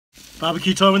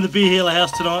Barbecue time in the beer healer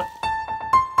house tonight.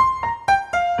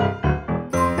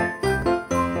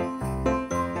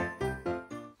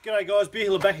 G'day guys, Beer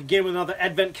Healer back again with another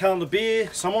Advent calendar beer.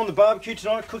 So I'm on the barbecue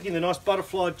tonight cooking the nice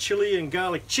butterfly chili and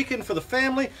garlic chicken for the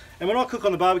family. And when I cook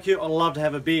on the barbecue, I love to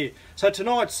have a beer. So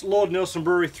tonight's Lord Nelson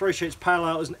Brewery 3 Sheets Pale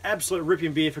Ale is an absolute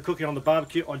ripping beer for cooking on the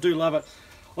barbecue. I do love it.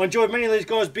 I enjoyed many of these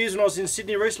guys' beers when I was in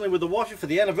Sydney recently with the wifey for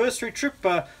the anniversary trip.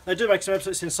 They do make some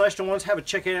absolute sensational ones. Have a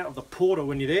check out of the porter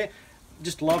when you're there.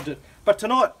 Just loved it. But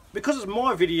tonight, because it's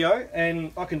my video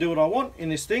and I can do what I want in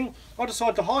this thing, I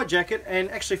decided to hijack it and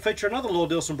actually feature another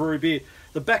Lord Nelson Brewery beer,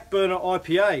 the Backburner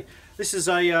IPA. This is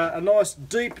a nice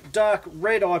deep dark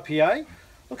red IPA.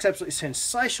 Looks absolutely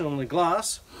sensational in the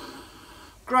glass.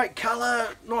 Great colour,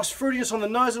 nice fruitiness on the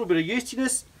nose, a little bit of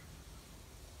yeastiness.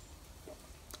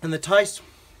 And the taste,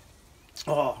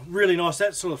 oh, really nice.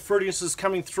 That sort of fruitiness is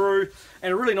coming through,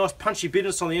 and a really nice punchy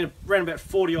bitterness on the end, around about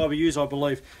 40 IBUs, I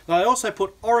believe. Now, they also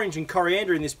put orange and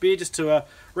coriander in this beer just to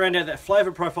round out that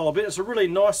flavour profile a bit. It's a really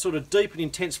nice sort of deep and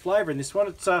intense flavour in this one.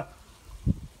 It's yeah,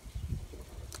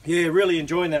 really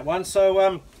enjoying that one.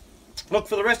 So look,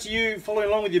 for the rest of you following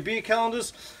along with your beer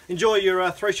calendars, enjoy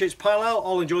your 3 Sheets Pale Ale.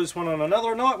 I'll enjoy this one on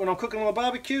another night when I'm cooking on the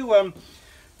barbecue.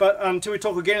 But until we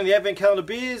talk again in the Advent calendar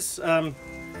beers,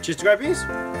 cheers to great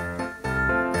beers.